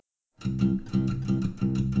Hello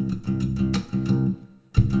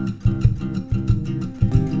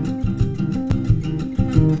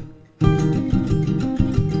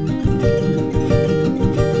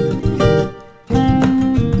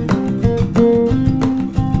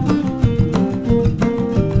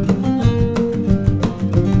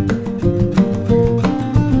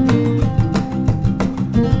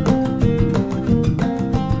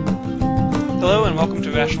and welcome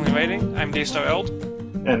to Rationally Writing. I'm Daystar Eld,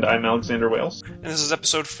 And I'm Alexander Wales. and this is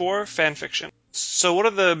episode 4, fanfiction. So what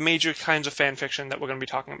are the major kinds of fanfiction that we're going to be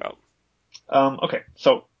talking about? Okay,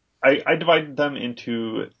 so I divided them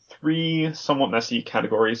into three somewhat messy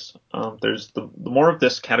categories. There's the more of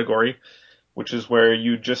this category, which is where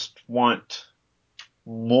you just want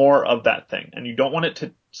more of that thing, and you don't want it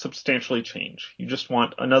to substantially change. You just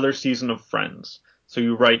want another season of Friends. So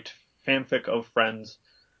you write fanfic of Friends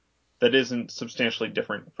that isn't substantially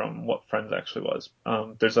different from what Friends actually was.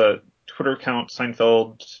 There's a Twitter account,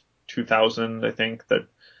 Seinfeld 2000, I think, that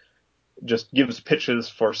just gives pitches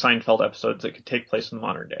for Seinfeld episodes that could take place in the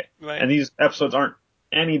modern day. Right. And these episodes aren't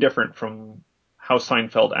any different from how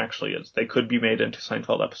Seinfeld actually is. They could be made into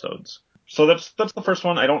Seinfeld episodes. So that's the first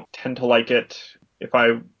one. I don't tend to like it. If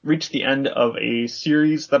I reach the end of a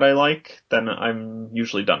series that I like, then I'm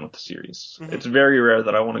usually done with the series. Mm-hmm. It's very rare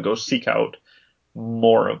that I want to go seek out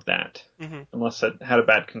more of that, unless it had a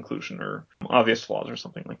bad conclusion or obvious flaws or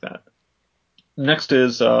something like that. Next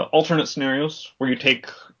is alternate scenarios, where you take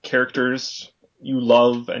characters you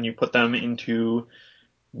love and you put them into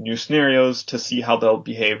new scenarios to see how they'll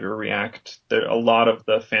behave or react. A lot of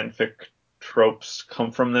the fanfic tropes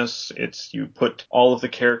come from this. It's you put all of the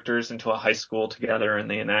characters into a high school together and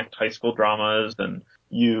they enact high school dramas, and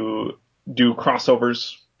you do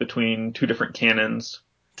crossovers between two different canons.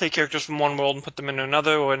 Take characters from one world and put them into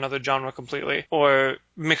another or another genre completely, or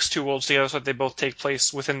mix two worlds together so that they both take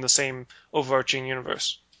place within the same overarching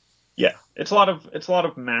universe. Yeah, it's a lot of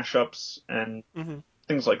mashups and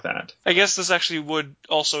things like that. I guess this actually would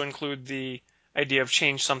also include the idea of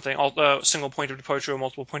change something, single point of departure or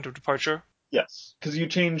multiple point of departure. Yes, because you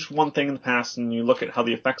change one thing in the past and you look at how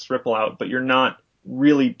the effects ripple out, but you're not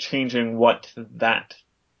really changing what that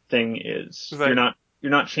thing is. Right. You're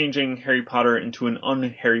not changing Harry Potter into an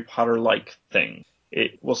un-Harry Potter-like thing.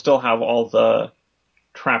 It will still have all the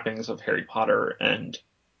trappings of Harry Potter, and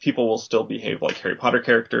people will still behave like Harry Potter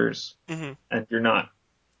characters, and you're not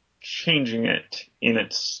changing it in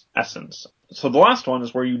its essence. So the last one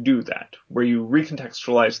is where you do that, where you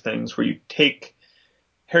recontextualize things, where you take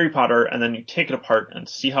Harry Potter and then you take it apart and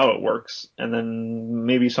see how it works, and then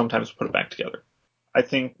maybe sometimes put it back together. I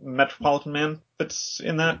think Metropolitan Man fits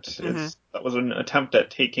in that. That was an attempt at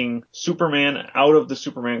taking Superman out of the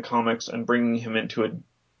Superman comics and bringing him into a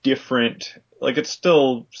different, like, it's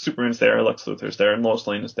still Superman's there, Lex Luthor's there, and Lois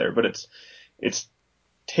Lane is there, but it's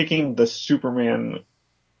taking the Superman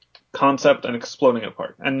concept and exploding it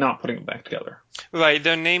apart and not putting it back together. Right,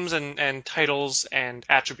 they're names and titles and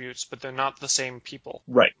attributes, but they're not the same people.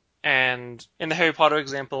 Right. And in the Harry Potter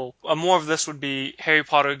example, more of this would be Harry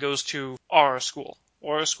Potter goes to Auror School.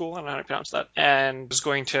 Auror School? I don't know how to pronounce that. And is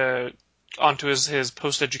going to onto his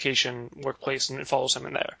post-education workplace, and it follows him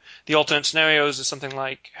in there. The alternate scenarios is something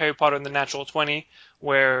like Harry Potter and the Natural 20,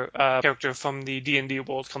 where a character from the D&D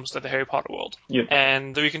world comes to the Harry Potter world. Yep.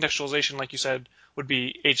 And the recontextualization, like you said, would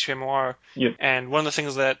be HPMOR. Yep. And one of the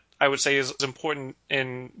things that I would say is important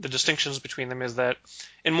in the distinctions between them is that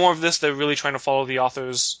in more of this, they're really trying to follow the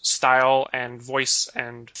author's style and voice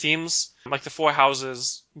and themes. Like the Four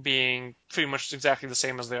Houses being pretty much exactly the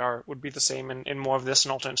same as they are would be the same in more of this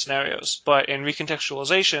in alternate scenarios. But in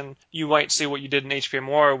recontextualization, you might see what you did in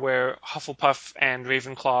HPMOR, where Hufflepuff and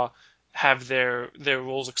Ravenclaw have their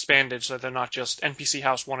roles expanded so that they're not just NPC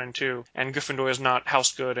House 1 and 2, and Gryffindor is not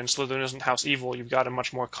House Good, and Slytherin isn't House Evil. You've got a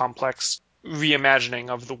much more complex reimagining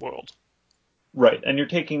of the world. Right, and you're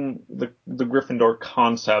taking the Gryffindor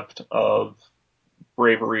concept of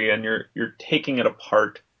bravery and you're taking it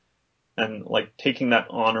apart and like taking that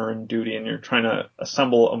honor and duty and you're trying to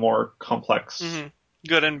assemble a more complex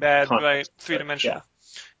good and bad, concept. Right? Three-dimensional. Yeah.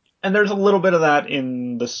 And there's a little bit of that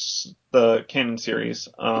in the canon series.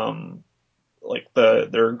 Like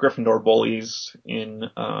there are Gryffindor bullies in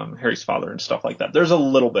Harry's father and stuff like that. There's a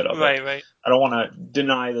little bit of it. Right. I don't want to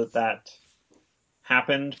deny that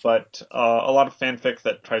happened, but a lot of fanfic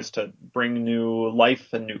that tries to bring new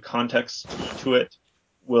life and new context to it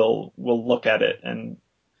will look at it and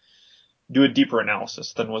do a deeper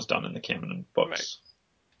analysis than was done in the canon books. Right.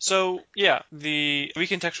 So, yeah, the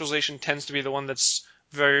recontextualization tends to be the one that's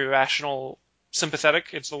very rational sympathetic.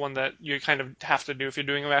 It's the one that you kind of have to do if you're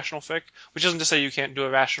doing a rational fic, which isn't to say you can't do a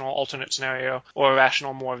rational alternate scenario or a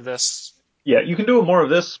rational more of this. Yeah, you can do more of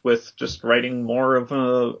this with just writing more of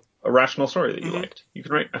a rational story that you Mm-hmm. liked. You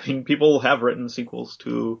can write, I mean, people have written sequels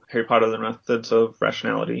to Harry Potter, The Methods of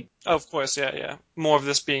Rationality. Oh, of course, yeah, yeah. More of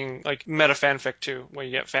this being like meta fanfic too, where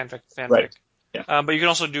you get fanfic to fanfic. Right. Yeah. But you can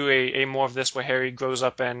also do a more of this where Harry grows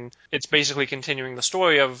up and it's basically continuing the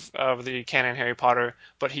story of the canon Harry Potter,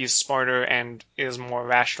 but he's smarter and is more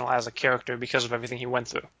rational as a character because of everything he went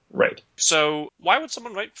through. Right. So why would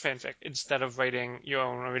someone write fanfic instead of writing your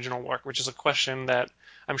own original work, which is a question that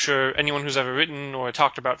I'm sure anyone who's ever written or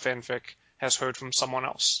talked about fanfic has heard from someone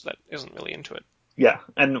else that isn't really into it. Yeah,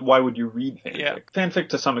 and why would you read fanfic? Yeah. Fanfic,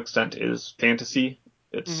 to some extent, is fantasy.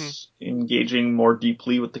 Hmm. It's engaging more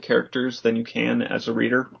deeply with the characters than you can as a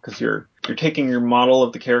reader, because you're taking your model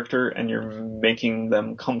of the character and you're making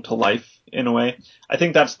them come to life in a way. I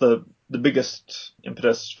think that's the biggest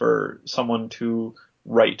impetus for someone to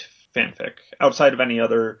write fanfic, outside of any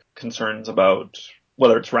other concerns about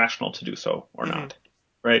whether it's rational to do so or Hmm. not.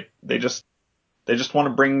 Right? They just want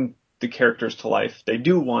to bring the characters to life. They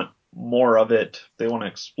do want more of it. They want to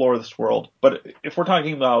explore this world. But if we're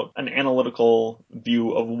talking about an analytical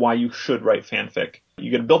view of why you should write fanfic, you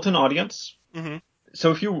get a built-in audience. Hmm.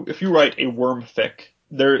 So if you write a worm fic,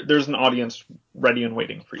 there's an audience ready and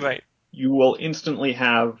waiting for you. Right. You will instantly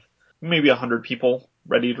have maybe 100 people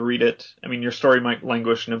ready to read it. I mean, your story might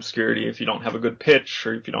languish in obscurity if you don't have a good pitch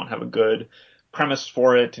or if you don't have a good premise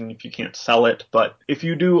for it and if you can't sell it. But if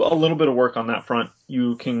you do a little bit of work on that front,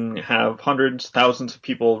 you can have hundreds, thousands of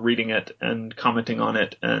people reading it and commenting on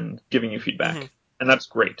it and giving you feedback. Hmm. And that's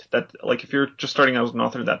great. That, like, if you're just starting out as an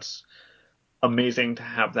author, that's amazing to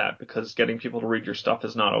have that, because getting people to read your stuff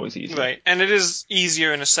is not always easy. Right. And it is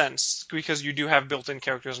easier in a sense because you do have built-in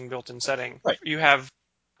characters and built-in setting. Right. You have,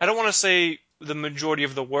 I don't want to say the majority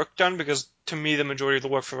of the work done because to me the majority of the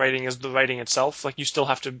work for writing is the writing itself. Like you still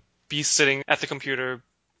have to be sitting at the computer,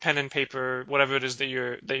 pen and paper, whatever it is that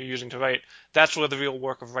you're using to write. That's where the real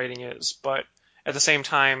work of writing is. But at the same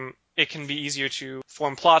time, it can be easier to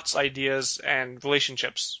form plots, ideas, and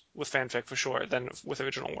relationships with fanfic for sure than with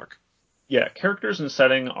original work. Yeah, characters and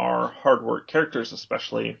setting are hard work. Characters,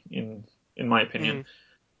 especially in my Mm-hmm. opinion.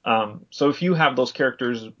 So if you have those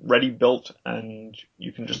characters ready built and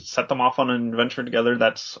you can just set them off on an adventure together,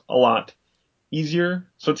 that's a lot easier.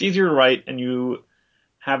 So it's easier to write, and you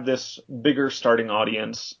have this bigger starting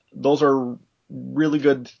audience. Those are really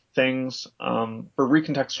good things. For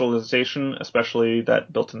recontextualization, especially,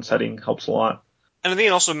 that built-in setting helps a lot. And I think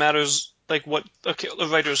it also matters like what a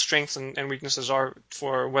writer's strengths and weaknesses are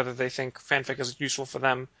for whether they think fanfic is useful for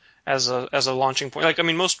them as a launching point. Like I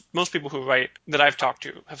mean most people who write that I've talked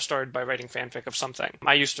to have started by writing fanfic of something.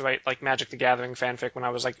 I used to write like Magic the Gathering fanfic when I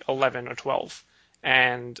was like 11 or 12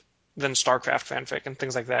 and then StarCraft fanfic and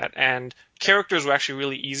things like that. And characters were actually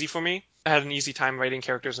really easy for me. I had an easy time writing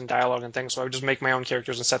characters and dialogue and things, so I would just make my own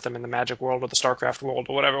characters and set them in the Magic world or the StarCraft world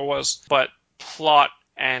or whatever it was. But plot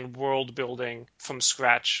and world building from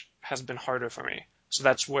scratch has been harder for me. So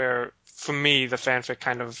that's where, for me, the fanfic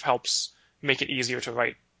kind of helps make it easier to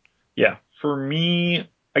write. Yeah, for me,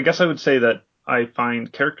 I guess I would say that I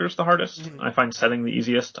find characters the hardest. Mm-hmm. I find setting the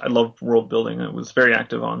easiest. I love world building. I was very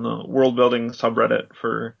active on the world building subreddit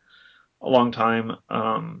for a long time.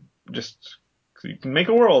 Just 'cause you can make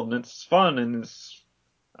a world and it's fun and it's,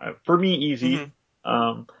 for me, easy. Mm-hmm.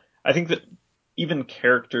 Um, I think that even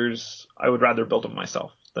characters, I would rather build them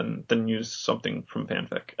myself than use something from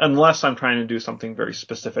fanfic, unless I'm trying to do something very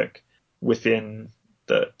specific within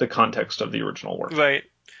the context of the original work. Right.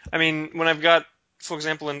 I mean, when I've got, for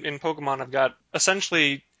example, in Pokemon, I've got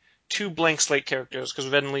essentially two blank slate characters because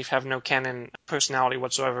Red and Leaf have no canon personality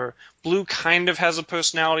whatsoever. Blue kind of has a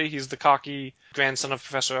personality. He's the cocky grandson of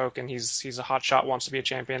Professor Oak, and he's a hotshot, wants to be a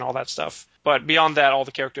champion, all that stuff. But beyond that, all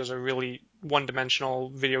the characters are really one-dimensional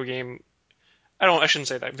video game. I shouldn't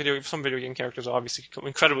say that. Some video game characters are obviously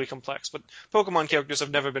incredibly complex, but Pokemon characters have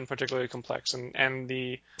never been particularly complex, and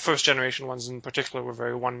the first generation ones in particular were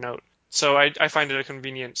very one note. So I find it a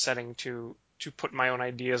convenient setting to put my own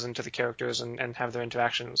ideas into the characters and have their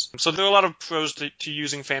interactions. So there are a lot of pros to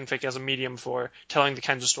using fanfic as a medium for telling the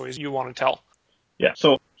kinds of stories you want to tell. Yeah.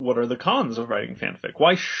 So what are the cons of writing fanfic?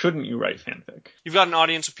 Why shouldn't you write fanfic? You've got an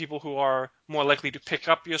audience of people who are more likely to pick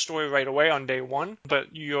up your story right away on day one,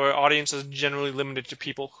 but your audience is generally limited to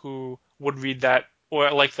people who would read that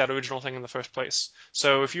or like that original thing in the first place.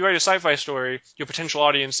 So if you write a sci-fi story, your potential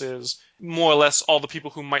audience is more or less all the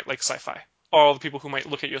people who might like sci-fi, or all the people who might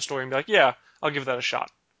look at your story and be like, yeah, I'll give that a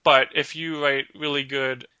shot. But if you write really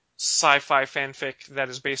good sci-fi fanfic that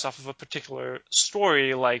is based off of a particular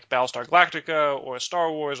story, like Battlestar Galactica or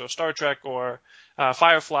Star Wars or Star Trek or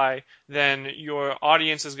Firefly, then your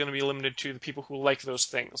audience is going to be limited to the people who like those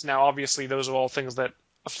things. Now, obviously, those are all things that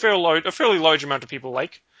a fairly large amount of people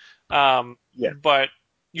like, but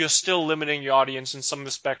you're still limiting your audience in some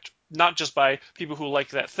respect, not just by people who like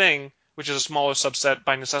that thing, which is a smaller subset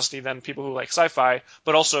by necessity than people who like sci-fi,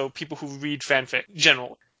 but also people who read fanfic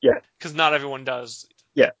generally. Yeah. Because not everyone does.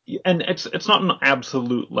 Yeah, and it's not an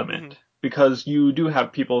absolute limit. Mhm. Because you do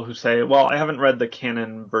have people who say, well, I haven't read the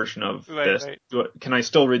canon version of Right, this. right. Can I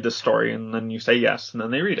still read this story? And then you say yes, and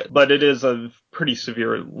then they read it. But it is a pretty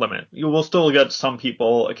severe limit. You will still get some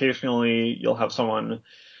people, occasionally you'll have someone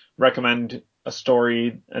recommend a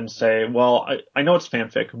story and say, well, I know it's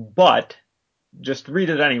fanfic, but just read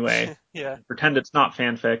it anyway. Yeah. Pretend it's not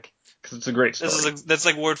fanfic, because it's a great story. That's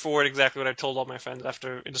like word for word exactly what I told all my friends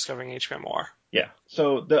after discovering HPMR. Yeah.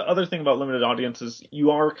 So the other thing about limited audiences,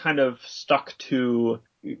 you are kind of stuck to,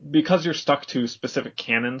 because you're stuck to specific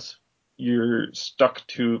canons, you're stuck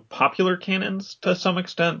to popular canons to some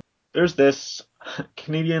extent. There's this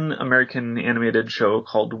Canadian American animated show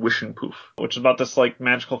called Wish and Poof, which is about this like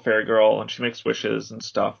magical fairy girl and she makes wishes and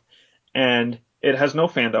stuff. And it has no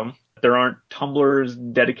fandom. There aren't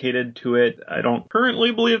Tumblrs dedicated to it. I don't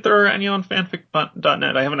currently believe there are any on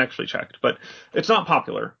fanfic.net. I haven't actually checked, but it's not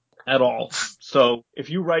popular at all. So if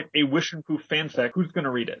you write a Wish and Poof fanfic, who's going to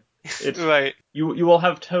read it? It's Right. you will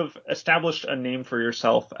have to have established a name for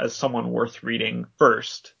yourself as someone worth reading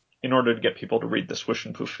first in order to get people to read this Wish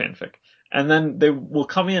and Poof fanfic. And then they will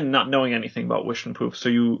come in not knowing anything about Wish and Poof, so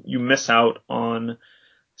you miss out on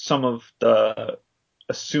some of the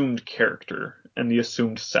assumed character and the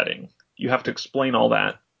assumed setting. You have to explain all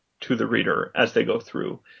that to the reader as they go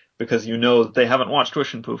through, because you know they haven't watched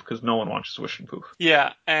Wish and Poof because no one watches Wish and Poof.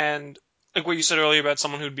 Yeah, and like what you said earlier about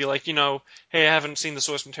someone who'd be like, hey, I haven't seen the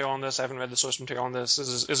source material on this, I haven't read the source material on this.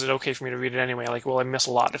 Is it okay for me to read it anyway? Like, will I miss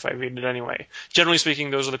a lot if I read it anyway? Generally speaking,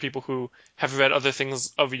 those are the people who have read other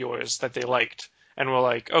things of yours that they liked and were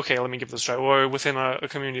like, okay, let me give this a try. Or within a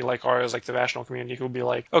community like ours, like the Rational community, who'll be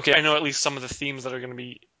like, okay, I know at least some of the themes that are going to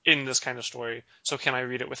be in this kind of story, so can I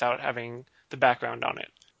read it without having the background on it?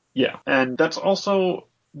 Yeah, and that's also,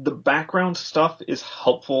 the background stuff is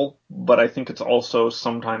helpful, but I think it's also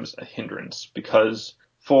sometimes a hindrance, because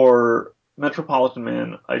for Metropolitan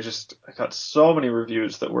Man, I got so many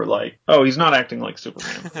reviews that were like, oh, he's not acting like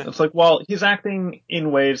Superman. It's like, well, he's acting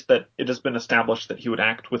in ways that it has been established that he would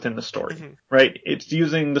act within the story, right? It's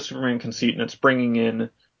using the Superman conceit and it's bringing in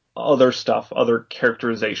other stuff, other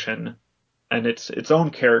characterization, and its own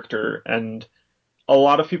character, and a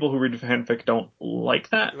lot of people who read fanfic don't like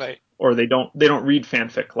that, Right. or they don't read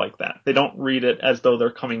fanfic like that. They don't read it as though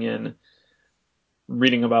they're coming in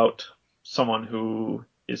reading about someone who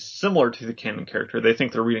is similar to the canon character. They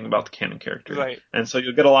think they're reading about the canon character. Right. And so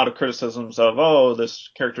you'll get a lot of criticisms of, oh, this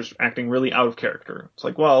character's acting really out of character. It's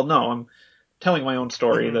like, well, no, I'm telling my own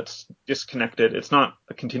story that's disconnected. It's not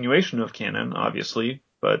a continuation of canon, obviously,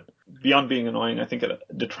 but beyond being annoying, I think it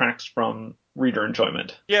detracts from reader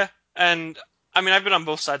enjoyment. Yeah, and I mean, I've been on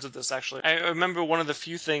both sides of this, actually. I remember one of the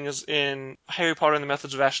few things in Harry Potter and the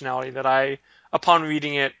Methods of Rationality that I, upon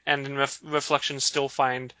reading it and in reflection, still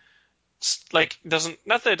find, like,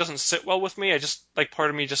 not that it doesn't sit well with me, I just, like, part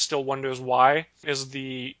of me just still wonders why, is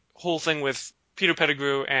the whole thing with Peter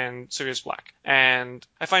Pettigrew and Sirius Black. And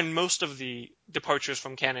I find most of the departures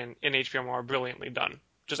from canon in HPMR are brilliantly done.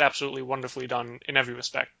 Just absolutely wonderfully done in every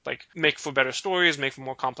respect. Like, make for better stories, make for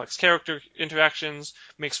more complex character interactions,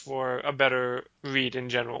 makes for a better read in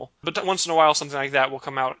general. But once in a while, something like that will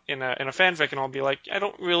come out in a fanfic, and I'll be like, I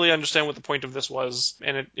don't really understand what the point of this was,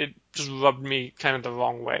 and it just rubbed me kind of the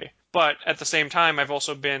wrong way. But at the same time, I've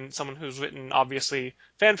also been someone who's written, obviously,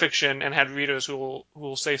 fan fiction and had readers who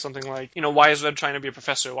will say something like, why is Red trying to be a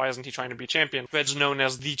professor? Why isn't he trying to be a champion? Red's known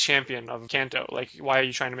as the champion of Kanto. Like, why are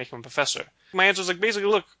you trying to make him a professor? My answer is like, basically,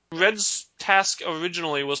 look, Red's task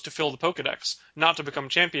originally was to fill the Pokedex, not to become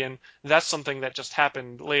champion. That's something that just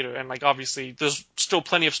happened later. And, like, obviously, there's still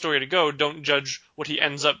plenty of story to go. Don't judge what he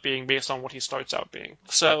ends up being based on what he starts out being.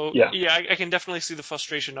 So, yeah, I can definitely see the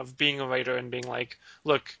frustration of being a writer and being like,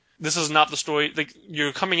 look, this is not the story. Like,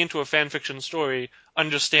 you're coming into a fan fiction story,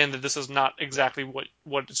 understand that this is not exactly what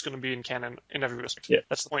it's going to be in canon in every respect. Yeah.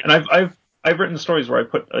 That's the point. And I've written stories where I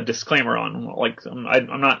put a disclaimer on, like,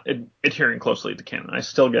 I'm not adhering closely to canon. I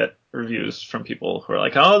still get reviews from people who are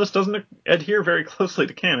like, oh, this doesn't adhere very closely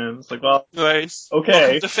to canon. It's like, well, right. okay,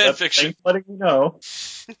 Welcome to fan fiction. Thanks for letting me know.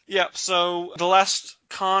 Yeah, so the last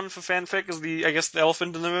con for fanfic is the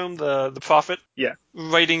elephant in the room, the profit. Yeah.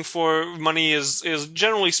 Writing for money is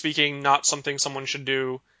generally speaking not something someone should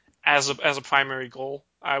do as a primary goal.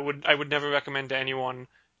 I would never recommend to anyone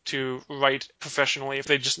to write professionally if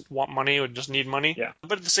they just want money or just need money. Yeah.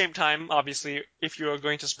 But at the same time, obviously, if you're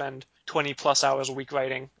going to spend 20 plus hours a week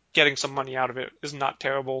writing, getting some money out of it is not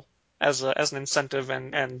terrible as an incentive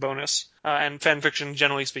and bonus. And fan fiction,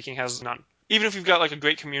 generally speaking, has none. Even if you've got like a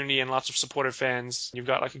great community and lots of supportive fans, you've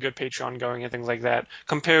got like a good Patreon going and things like that,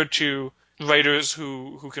 compared to writers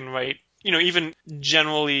who can write, even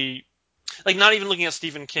generally, like not even looking at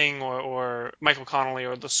Stephen King or Michael Connelly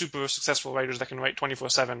or the super successful writers that can write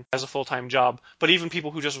 24/7 as a full-time job, but even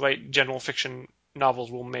people who just write general fiction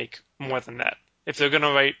novels will make more than that. If they're going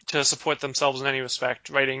to write to support themselves in any respect,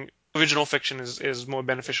 writing original fiction is more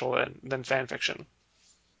beneficial than fan fiction.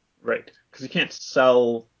 Right. Because you can't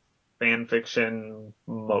sell fan fiction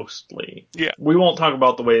mostly. Yeah. We won't talk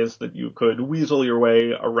about the ways that you could weasel your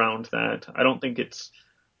way around that. I don't think it's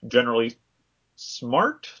generally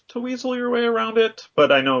smart to weasel your way around it,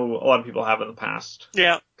 but I know a lot of people have in the past.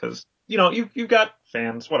 Yeah. Because, you've got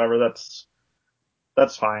fans, whatever, that's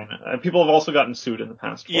fine. People have also gotten sued in the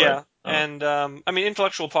past for Yeah. it. And, I mean,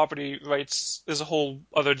 intellectual property rights is a whole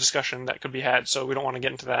other discussion that could be had, so we don't want to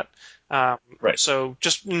get into that. Right. So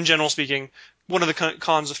just in general speaking, one of the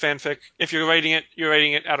cons of fanfic, if you're writing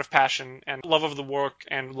it out of passion and love of the work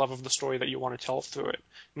and love of the story that you want to tell through it,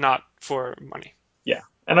 not for money. Yeah.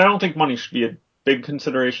 And I don't think money should be a big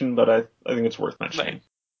consideration, but I think it's worth mentioning. Right.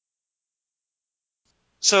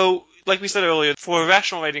 So, like we said earlier, for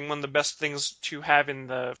rational writing, one of the best things to have in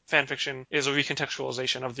the fanfiction is a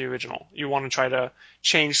recontextualization of the original. You want to try to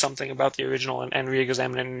change something about the original and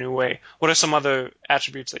re-examine it in a new way. What are some other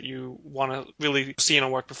attributes that you want to really see in a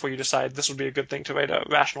work before you decide this would be a good thing to write a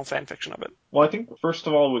rational fanfiction of it? Well, I think first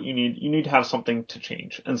of all, what you need to have something to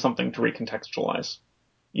change and something to recontextualize.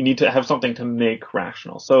 You need to have something to make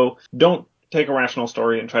rational. So don't take a rational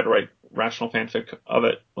story and try to write rational fanfic of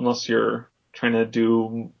it unless you're trying to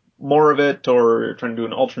do more of it or trying to do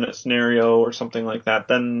an alternate scenario or something like that.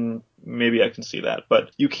 Then maybe I can see that.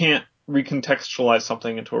 But you can't recontextualize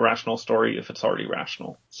something into a rational story if it's already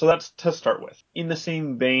rational. So that's to start with. In the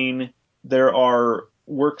same vein, there are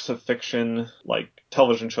works of fiction like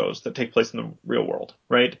television shows that take place in the real world,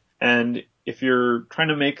 right? And if you're trying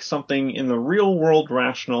to make something in the real world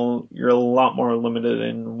rational, you're a lot more limited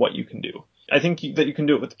in what you can do. I think that you can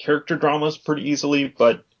do it with character dramas pretty easily,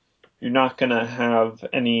 but you're not going to have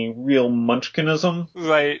any real munchkinism.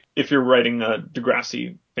 Right. If you're writing a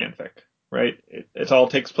Degrassi fanfic, right? It all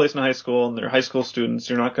takes place in high school and they're high school students.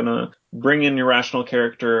 You're not going to bring in your rational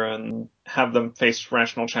character and have them face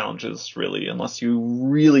rational challenges, really, unless you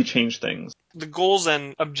really change things. The goals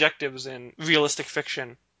and objectives in realistic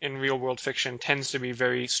fiction, in real world fiction, tends to be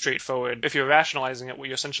very straightforward. If you're rationalizing it, what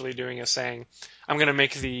you're essentially doing is saying, I'm going to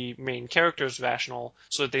make the main characters rational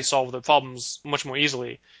so that they solve their problems much more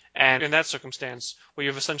easily. And in that circumstance, what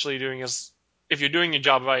you're essentially doing is, if you're doing your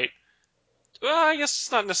job right, well, I guess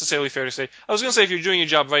it's not necessarily fair to say. I was going to say if you're doing your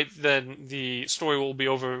job right, then the story will be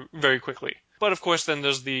over very quickly. But of course, then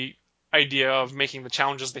there's the idea of making the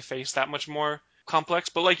challenges they face that much more complex.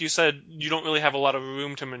 But like you said, you don't really have a lot of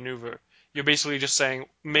room to maneuver. You're basically just saying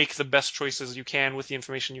make the best choices you can with the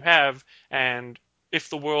information you have, and if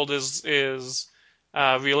the world is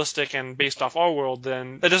realistic and based off our world,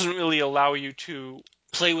 then that doesn't really allow you to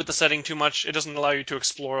play with the setting too much. It doesn't allow you to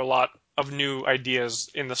explore a lot of new ideas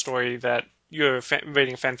in the story that you're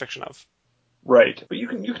writing a fan fiction of. Right. But you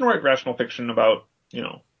can write rational fiction about,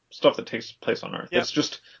 stuff that takes place on Earth. Yep. It's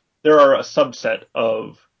just there are a subset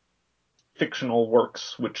of fictional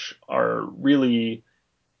works which are really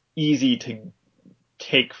easy to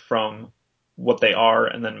take from what they are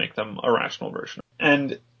and then make them a rational version.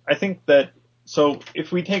 And I think that, so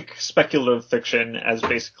if we take speculative fiction as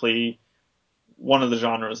basically one of the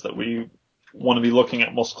genres that we want to be looking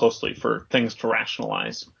at most closely for things to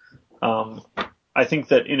rationalize, I think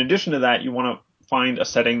that in addition to that, you want to find a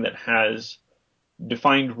setting that has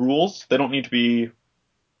defined rules. They don't need to be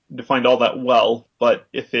defined all that well, but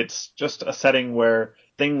if it's just a setting where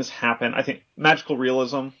things happen, I think magical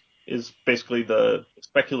realism is basically the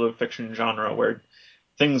speculative fiction genre where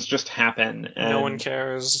things just happen and no one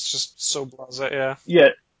cares. It's just so blasé, yeah. Yeah,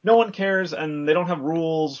 no one cares and they don't have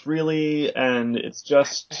rules really, and it's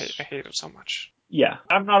just I hate it so much. Yeah,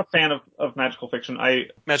 I'm not a fan of magical fiction.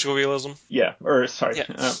 Magical realism. Yeah, sorry,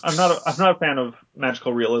 Yeah. I'm not a fan of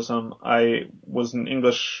magical realism. I was an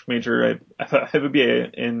English major. I have a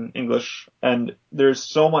BA in English, and there's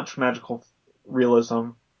so much magical realism,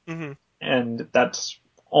 Mm-hmm. and that's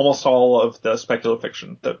almost all of the speculative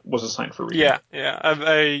fiction that was assigned for reading. Yeah.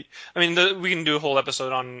 I mean, we can do a whole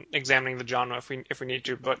episode on examining the genre if we need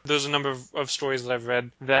to, but there's a number of stories that I've read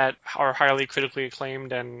that are highly critically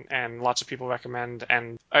acclaimed and lots of people recommend,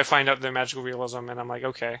 and I find out they're magical realism, and I'm like,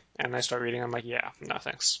 okay, and I start reading, I'm like, yeah, no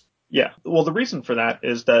thanks. Yeah. Well, the reason for that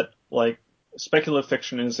is that, like, speculative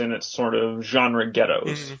fiction is in its sort of genre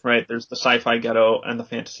ghettos, right? There's the sci-fi ghetto and the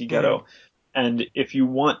fantasy ghetto. And if you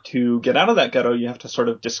want to get out of that ghetto, you have to sort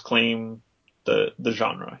of disclaim the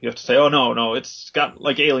genre. You have to say, oh no, it's got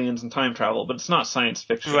like aliens and time travel, but it's not science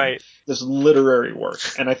fiction. Right. This is literary work.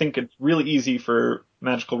 And I think it's really easy for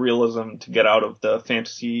magical realism to get out of the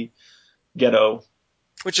fantasy ghetto.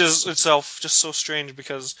 Which is itself just so strange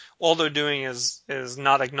because all they're doing is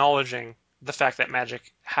not acknowledging the fact that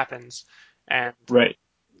magic happens. And right.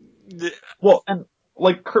 Well, and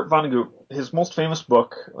like Kurt Vonnegut, his most famous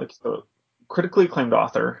book, like the critically acclaimed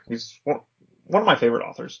author, he's one of my favorite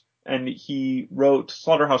authors, and he wrote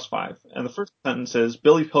Slaughterhouse-Five, and the first sentence is,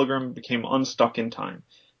 Billy Pilgrim became unstuck in time.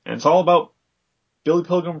 And it's all about Billy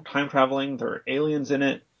Pilgrim time traveling, there are aliens in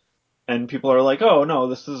it, and people are like, oh no,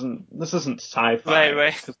 this isn't sci-fi.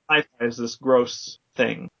 Right. Because sci-fi is this gross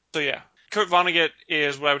thing. So yeah. Kurt Vonnegut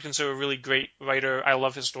is what I would consider a really great writer. I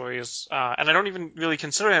love his stories. And I don't even really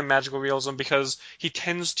consider him magical realism because he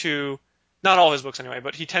tends to, not all his books anyway,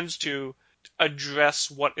 but he tends to address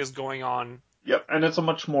what is going on. Yep, and it's a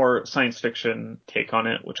much more science fiction take on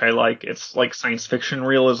it, which I like. It's like science fiction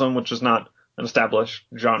realism, which is not an established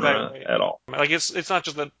genre at all. Like it's not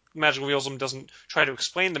just that magical realism doesn't try to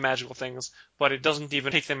explain the magical things, but it doesn't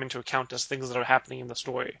even take them into account as things that are happening in the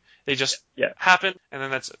story. They just happen, and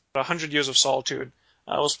then that's it. 100 Years of Solitude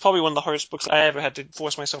was probably one of the hardest books I ever had to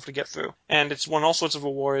force myself to get through, and it's won all sorts of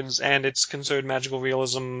awards, and it's considered magical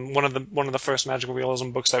realism, one of the first magical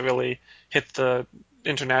realism books that really hit the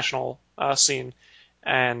international scene,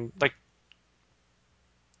 and like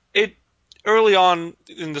it early on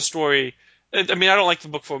in the story. I mean, I don't like the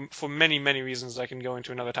book for many, many reasons I can go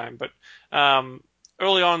into another time, but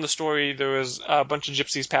early on in the story, there was a bunch of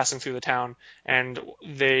gypsies passing through the town, and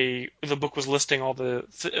the book was listing all the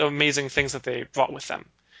amazing things that they brought with them.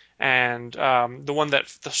 And the one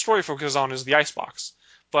that the story focuses on is the icebox.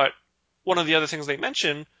 But one of the other things they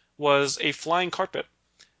mention was a flying carpet,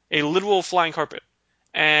 a literal flying carpet.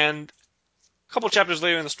 And a couple chapters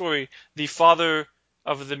later in the story, the father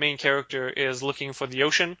of the main character is looking for the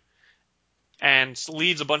ocean and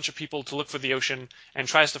leads a bunch of people to look for the ocean and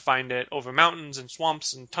tries to find it over mountains and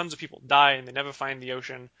swamps, and tons of people die and they never find the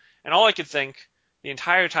ocean. And all I could think the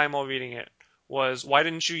entire time while reading it was, why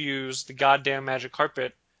didn't you use the goddamn magic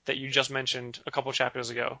carpet that you just mentioned a couple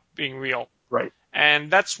chapters ago being real? Right.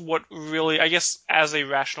 And that's what really, I guess, as a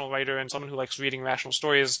rational writer and someone who likes reading rational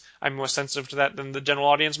stories, I'm more sensitive to that than the general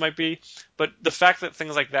audience might be. But the fact that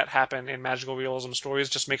things like that happen in magical realism stories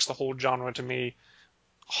just makes the whole genre to me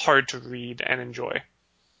hard to read and enjoy.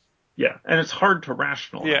 Yeah, and it's hard to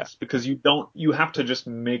rationalize because you have to just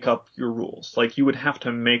make up your rules. Like, you would have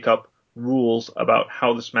to make up rules about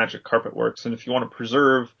how this magic carpet works, and if you want to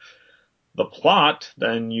preserve the plot,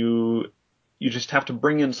 then you just have to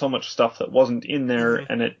bring in so much stuff that wasn't in there,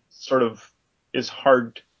 and it sort of is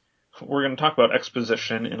hard. We're going to talk about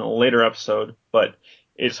exposition in a later episode, but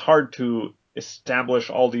it's hard to establish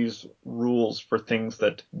all these rules for things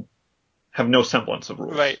that have no semblance of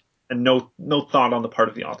rules. Right. And no thought on the part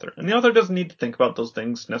of the author. And the author doesn't need to think about those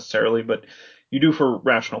things necessarily, but you do for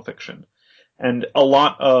rational fiction. And a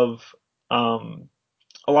lot of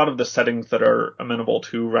the settings that are amenable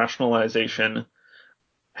to rationalization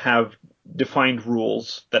have defined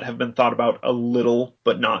rules that have been thought about a little,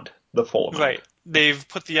 but not the full amount. Right. They've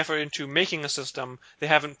put the effort into making a system. They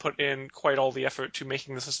haven't put in quite all the effort to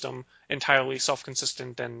making the system entirely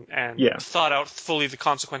self-consistent and thought out fully the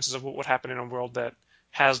consequences of what would happen in a world that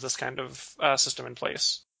has this kind of system in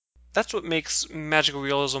place. That's what makes magical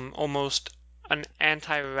realism almost an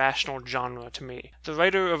anti-rational genre to me. The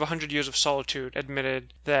writer of 100 Years of Solitude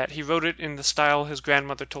admitted that he wrote it in the style his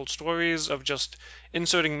grandmother told stories, of just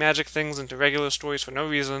inserting magic things into regular stories for no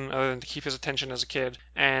reason other than to keep his attention as a kid.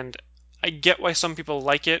 And I get why some people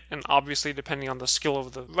like it, and obviously depending on the skill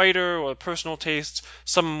of the writer or personal tastes,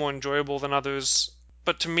 some are more enjoyable than others.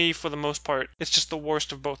 But to me, for the most part, it's just the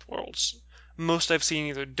worst of both worlds. Most I've seen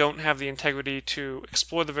either don't have the integrity to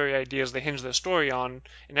explore the very ideas they hinge their story on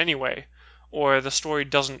in any way, or the story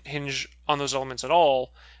doesn't hinge on those elements at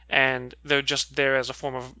all, and they're just there as a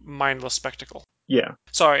form of mindless spectacle. Yeah.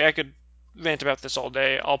 Sorry, I could rant about this all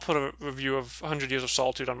day. I'll put a review of 100 Years of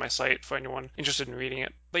Solitude on my site for anyone interested in reading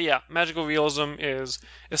it. But yeah, magical realism is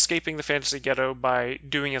escaping the fantasy ghetto by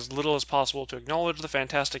doing as little as possible to acknowledge the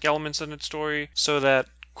fantastic elements in its story, so that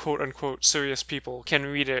quote-unquote serious people can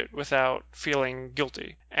read it without feeling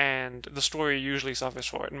guilty, and the story usually suffers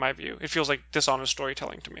for it, in my view. It feels like dishonest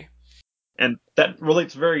storytelling to me. And that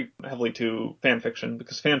relates very heavily to fan fiction,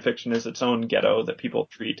 because fan fiction is its own ghetto that people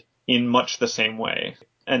treat in much the same way.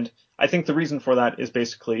 And I think the reason for that is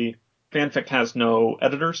basically fanfic has no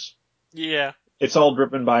editors. Yeah. It's all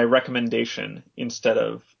driven by recommendation instead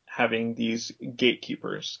of having these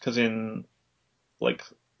gatekeepers. Because in like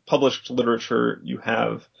published literature, you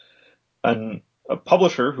have a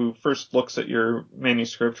publisher who first looks at your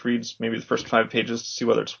manuscript, reads maybe the first 5 pages to see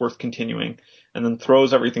whether it's worth continuing, and then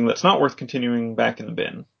throws everything that's not worth continuing back in the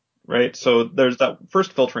bin, right? So there's that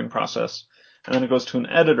first filtering process, and then it goes to an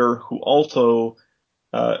editor who also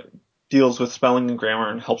deals with spelling and grammar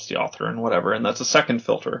and helps the author and whatever, and that's a second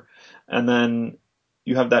filter. And then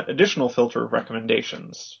you have that additional filter of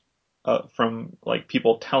recommendations from like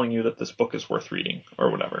people telling you that this book is worth reading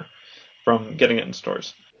or whatever, from getting it in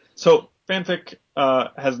stores. So fanfic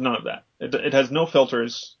has none of that. It has no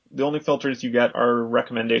filters. The only filters you get are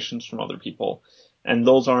recommendations from other people, and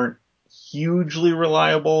those aren't hugely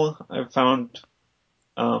reliable, I've found.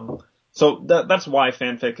 So that's why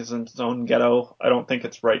fanfic is in its own ghetto. I don't think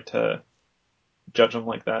it's right to judge them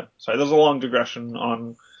like that. Sorry, there's a long digression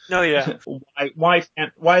on No, yeah.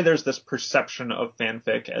 why there's this perception of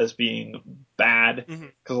fanfic as being bad,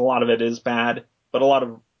 because a lot of it is bad, but a lot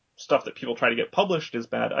of stuff that people try to get published is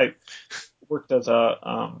bad. I worked as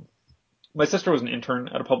my sister was an intern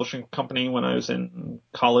at a publishing company when I was in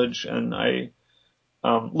college, and I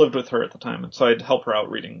lived with her at the time, and so I'd help her out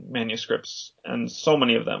reading manuscripts, and so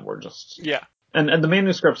many of them were just and the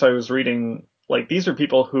manuscripts I was reading, like, these are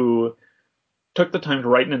people who took the time to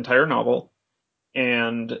write an entire novel,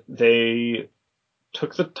 and they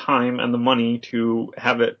took the time and the money to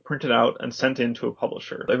have it printed out and sent in to a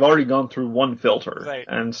publisher. They've already gone through one filter, right,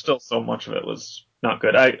 and still so much of it was not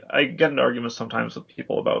good. I get into arguments sometimes with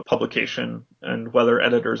people about publication and whether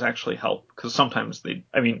editors actually help, because sometimes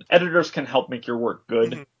editors can help make your work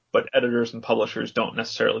good, but editors and publishers don't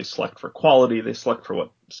necessarily select for quality. They select for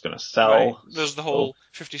what's going to sell. Right. There's the whole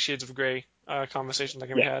 50 Shades of Grey conversation that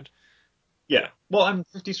can be had. Yeah. Well,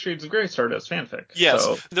 50 Shades of Grey started as fanfic. Yes.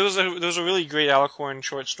 So. There was a really great Alicorn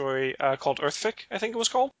short story called Earthfic, I think it was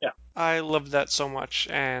called. Yeah. I loved that so much,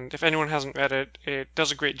 and if anyone hasn't read it, it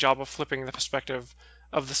does a great job of flipping the perspective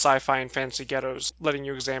of the sci-fi and fantasy ghettos, letting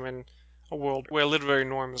you examine a world where literary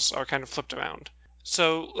norms are kind of flipped around.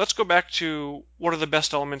 So let's go back to what are the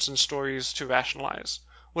best elements in stories to rationalize.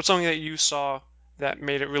 What's something that you saw that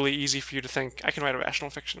made it really easy for you to think, I can write a rational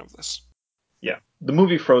fiction of this? Yeah. The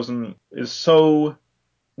movie Frozen is so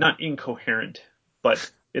not incoherent,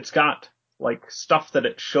 but it's got like stuff that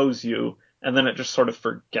it shows you and then it just sort of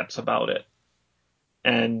forgets about it.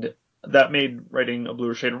 And that made writing A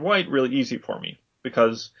Bluer Shade of White really easy for me,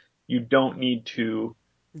 because you don't need to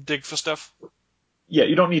dig for stuff. Yeah,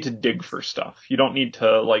 you don't need to dig for stuff. You don't need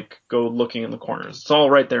to like go looking in the corners. It's all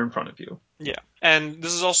right there in front of you. Yeah, and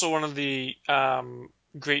this is also one of the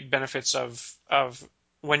great benefits of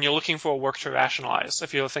when you're looking for a work to rationalize.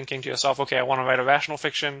 If you're thinking to yourself, okay, I want to write a rational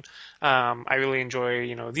fiction, I really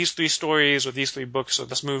enjoy, these 3 stories or these 3 books or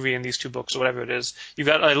this movie and these 2 books or whatever it is. You've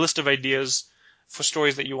got a list of ideas for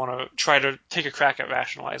stories that you want to try to take a crack at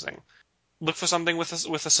rationalizing. Look for something with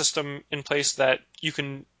a system in place that you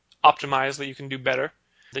can optimize, that you can do better,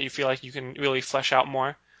 that you feel like you can really flesh out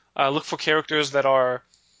more. Look for characters that are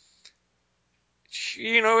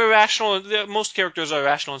irrational. Most characters are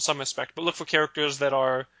irrational in some respect, but look for characters that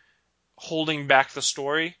are holding back the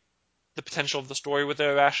story, the potential of the story with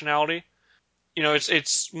their irrationality.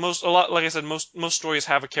 It's a lot, like I said, most stories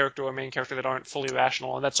have a character or a main character that aren't fully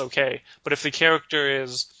rational, and that's okay. But if the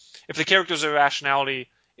character's irrationality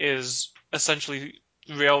is essentially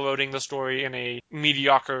railroading the story in a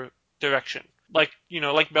mediocre direction, like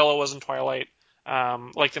Bella was in Twilight,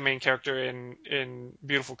 like the main character in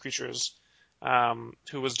Beautiful Creatures,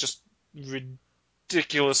 who was just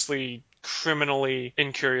ridiculously, criminally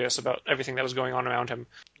incurious about everything that was going on around him.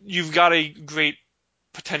 You've got a great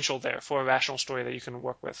potential there for a rational story that you can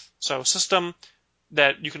work with. So system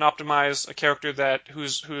that you can optimize, a character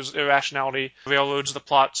whose irrationality railroads the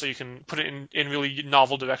plot, so you can put it in really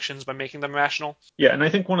novel directions by making them rational. Yeah, and I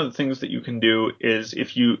think one of the things that you can do is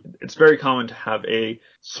it's very common to have a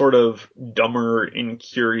sort of dumber,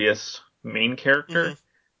 incurious main character,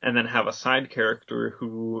 and then have a side character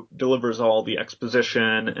who delivers all the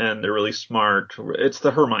exposition and they're really smart. It's the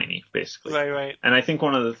Hermione, basically. Right. And I think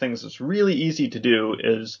one of the things that's really easy to do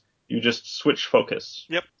is you just switch focus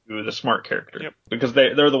to the smart character. Because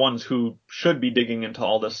they're the ones who should be digging into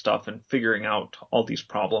all this stuff and figuring out all these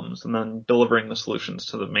problems and then delivering the solutions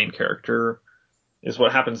to the main character is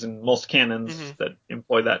what happens in most canons that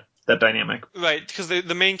employ that dynamic. Right, because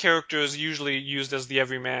the main character is usually used as the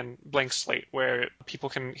everyman blank slate, where people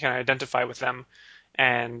can identify with them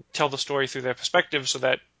and tell the story through their perspective so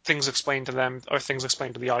that things explained to them or things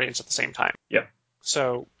explained to the audience at the same time. Yeah.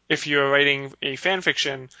 So if you're writing a fan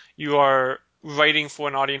fiction, you are writing for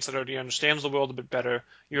an audience that already understands the world a bit better.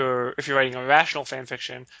 If you're writing a rational fan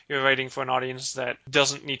fiction, you're writing for an audience that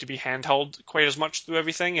doesn't need to be handheld quite as much through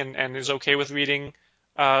everything and is okay with reading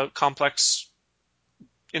complex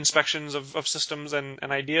inspections of systems and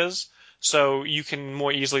ideas. So you can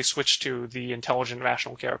more easily switch to the intelligent,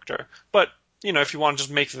 rational character. But, if you want to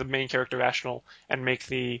just make the main character rational and make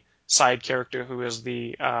the side character who is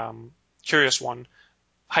the curious one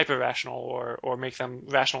hyper rational or make them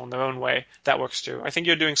rational in their own way, that works too. I think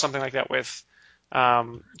you're doing something like that with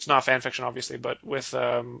it's not fan fiction obviously, but with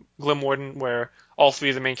Glimwarden, where all three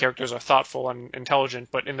of the main characters are thoughtful and intelligent,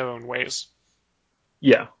 but in their own ways.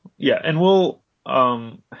 Yeah, and we'll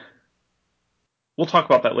talk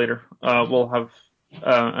about that later. We'll have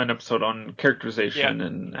an episode on characterization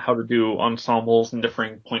and how to do ensembles and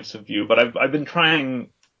differing points of view. But I've been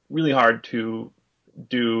trying really hard to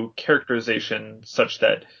do characterization such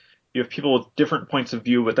that you have people with different points of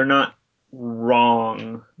view, but they're not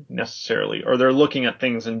wrong necessarily, or they're looking at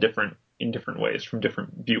things in different ways from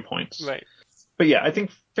different viewpoints. Right. But yeah, I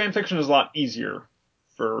think fan fiction is a lot easier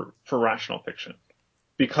for rational fiction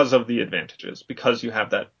because of the advantages, because you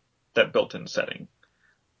have that built-in setting.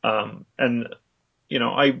 And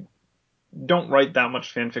I don't write that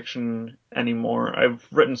much fan fiction anymore. I've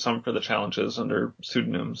written some for the challenges under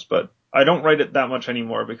pseudonyms, but I don't write it that much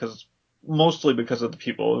anymore mostly because of the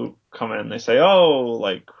people who come in. They say, "Oh,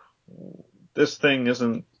 like this thing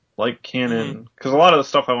isn't like canon," because a lot of the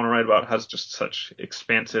stuff I want to write about has just such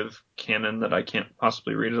expansive canon that I can't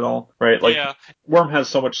possibly read it all. Right? Like Worm has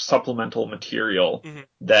so much supplemental material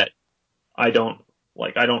that I don't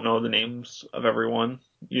know the names of everyone.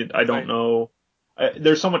 I don't know.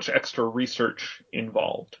 There's so much extra research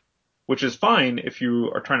involved, which is fine if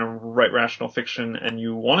you are trying to write rational fiction and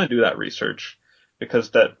you want to do that research,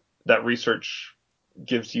 because that research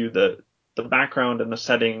gives you the background and the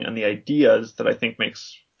setting and the ideas that I think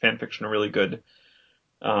makes fan fiction a really good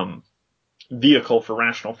vehicle for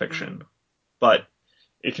rational fiction. But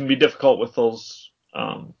it can be difficult with those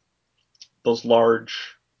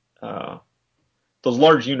large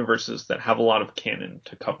universes that have a lot of canon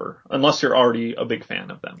to cover, unless you're already a big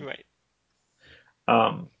fan of them. Right.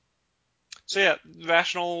 So yeah,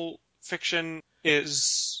 rational fiction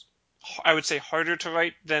is, I would say, harder to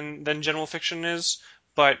write than general fiction is,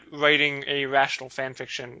 but writing a rational fan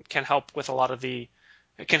fiction can help with a lot of it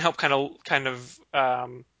can help kind of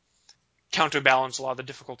counterbalance a lot of the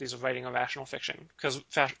difficulties of writing a rational fiction, because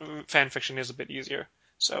fan fiction is a bit easier.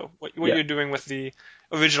 So what you're doing with the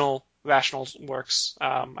original rational works,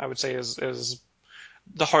 I would say is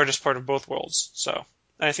the hardest part of both worlds. So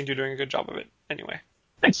I think you're doing a good job of it anyway.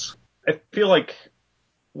 Thanks. I feel like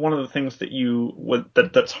one of the things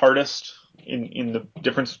that's hardest in the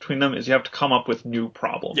difference between them is you have to come up with new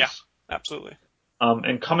problems. Yeah, absolutely.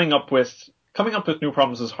 And coming up with new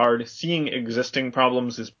problems is hard. Seeing existing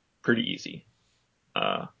problems is pretty easy.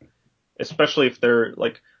 Especially if they're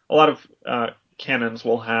like a lot of canons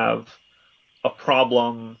will have a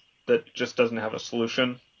problem that just doesn't have a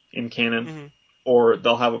solution in canon, or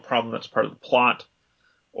they'll have a problem that's part of the plot,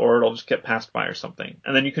 or it'll just get passed by or something.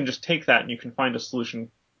 And then you can just take that and you can find a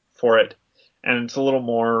solution for it, and it's a little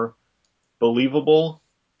more believable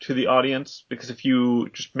to the audience, because if you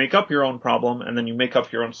just make up your own problem and then you make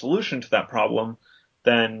up your own solution to that problem,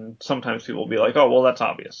 then sometimes people will be like, "Oh, well, that's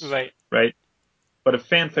obvious." Right? But if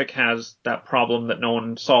fanfic has that problem that no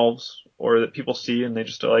one solves, or that people see and they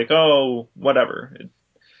just are like, "Oh, whatever.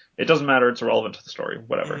 It doesn't matter. It's irrelevant to the story.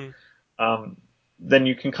 Whatever." Then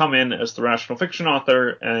you can come in as the rational fiction author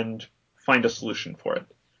and find a solution for it.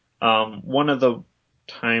 One of the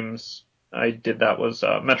times I did that was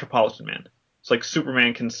Metropolitan Man. It's like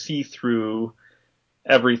Superman can see through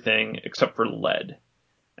everything except for lead.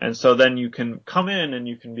 And so then you can come in and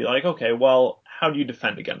you can be like, okay, well, how do you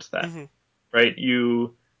defend against that? Right?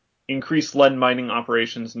 You increase lead mining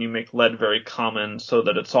operations and you make lead very common so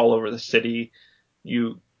that it's all over the city.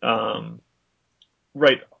 You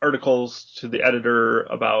write articles to the editor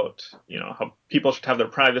about, how people should have their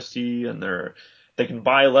privacy and they can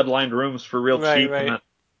buy lead-lined rooms for real cheap. Right.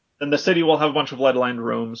 And the city will have a bunch of lead-lined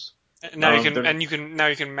rooms. Now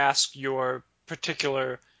you can mask your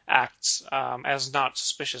particular acts as not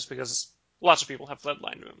suspicious, because lots of people have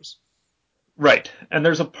lead-lined rooms. Right. And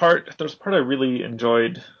there's a part I really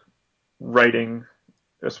enjoyed writing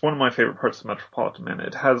it's one of my favorite parts of Metropolitan Man.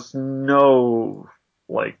 It has no,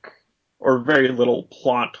 like, or very little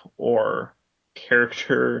plot or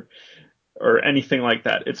character or anything like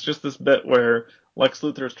that. It's just this bit where Lex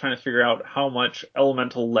Luthor is trying to figure out how much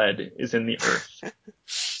elemental lead is in the Earth.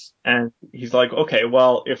 And he's like, okay,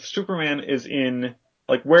 well, if Superman is in,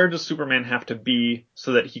 like, where does Superman have to be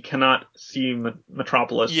so that he cannot see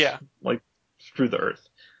Metropolis, Yeah. like, through the Earth?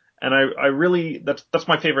 And I really, that's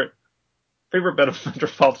my favorite bit of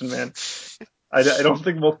Metropolitan Man. I don't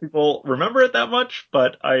think most people remember it that much,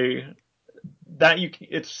 but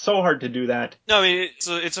it's so hard to do that. No, I mean,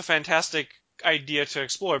 it's a fantastic idea to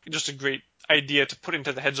explore. Just a great idea to put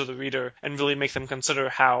into the heads of the reader and really make them consider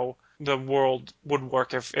how the world would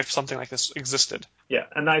work if something like this existed. Yeah,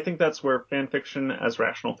 and I think that's where fan fiction as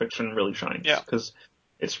rational fiction really shines. Yeah. Because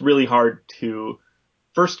it's really hard to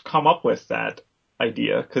first come up with that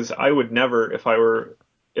idea, because I would never,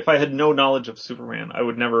 if I had no knowledge of Superman, I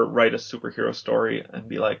would never write a superhero story and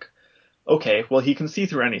be like, okay, well, he can see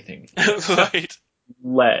through anything. Right.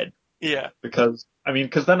 Lead. Yeah. Because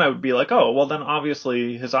then I would be like, oh, well, then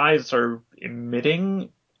obviously his eyes are emitting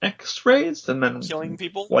X-rays, and then Killing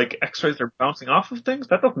people? like X-rays are bouncing off of things?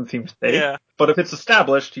 That doesn't seem safe. Yeah. But if it's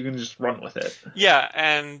established, you can just run with it. Yeah,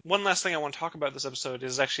 and one last thing I want to talk about this episode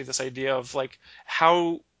is actually this idea of, like,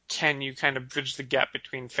 how can you kind of bridge the gap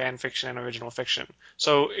between fan fiction and original fiction?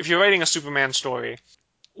 So if you're writing a Superman story,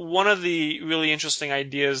 one of the really interesting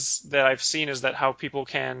ideas that I've seen is that how people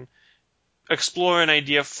can explore an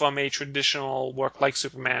idea from a traditional work like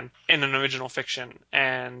Superman in an original fiction.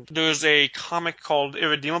 And there's a comic called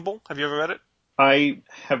Irredeemable. Have you ever read it? I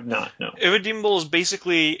have not, no. Irredeemable is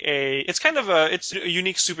basically it's a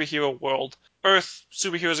unique superhero world. Earth,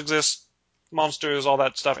 superheroes exist, monsters, all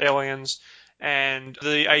that stuff, aliens. And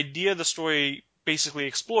the idea the story basically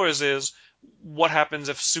explores is what happens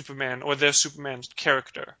if Superman, or their Superman's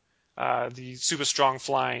character, the super strong,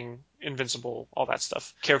 flying, invincible, all that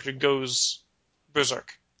stuff, character goes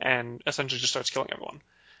berserk and essentially just starts killing everyone.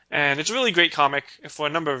 And it's a really great comic for a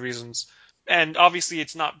number of reasons. And obviously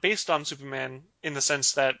it's not based on Superman in the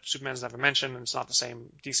sense that Superman's never mentioned, and it's not the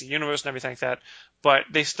same DC universe and everything like that, but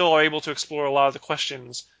they still are able to explore a lot of the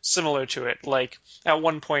questions similar to it. Like, at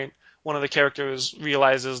one point, one of the characters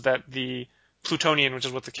realizes that the Plutonian, which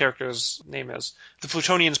is what the character's name is, the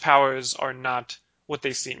Plutonian's powers are not what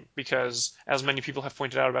they seem, because, as many people have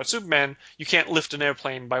pointed out about Superman, you can't lift an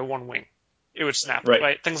airplane by one wing. It would snap,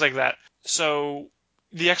 right? Things like that. So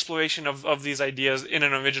the exploration of these ideas in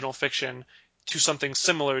an original fiction to something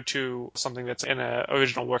similar to something that's in an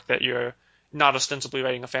original work that you're not ostensibly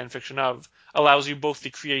writing a fan fiction of allows you both the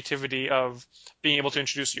creativity of being able to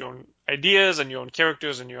introduce your own ideas and your own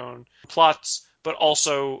characters and your own plots, but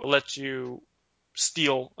also lets you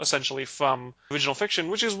steal essentially from original fiction,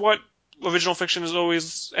 which is what original fiction is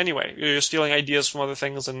always anyway. You're stealing ideas from other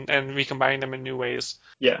things and recombining them in new ways.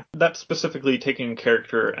 Yeah, that's specifically taking a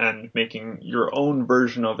character and making your own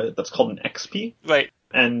version of it. That's called an XP. Right.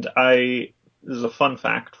 And this is a fun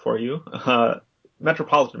fact for you.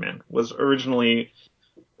 Metropolitan Man was originally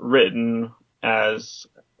written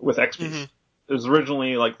with XPs. Mm-hmm. It was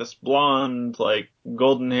originally like this blonde, like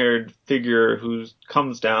golden-haired figure who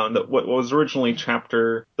comes down. That what was originally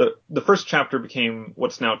the first chapter became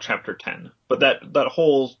what's now chapter 10. But that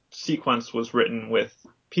whole sequence was written with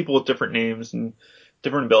people with different names and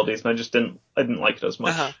different abilities, and I didn't like it as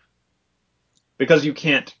much. Because you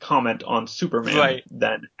can't comment on Superman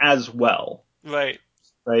then as well. Right.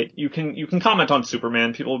 You can comment on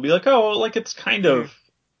Superman. People will be like, oh, like it's kind of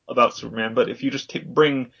about Superman, but if you just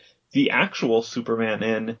bring the actual Superman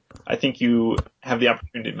in, I think you have the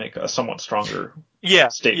opportunity to make a somewhat stronger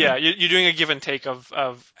statement. Yeah, you're doing a give and take of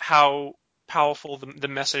how powerful the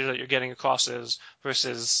message that you're getting across is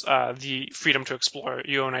versus the freedom to explore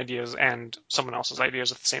your own ideas and someone else's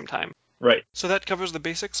ideas at the same time. Right. So that covers the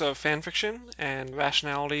basics of fan fiction and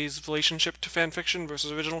rationality's relationship to fan fiction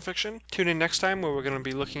versus original fiction. Tune in next time where we're going to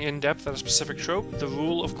be looking in depth at a specific trope, the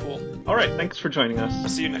rule of cool. All right, thanks for joining us. I'll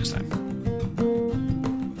see you next time.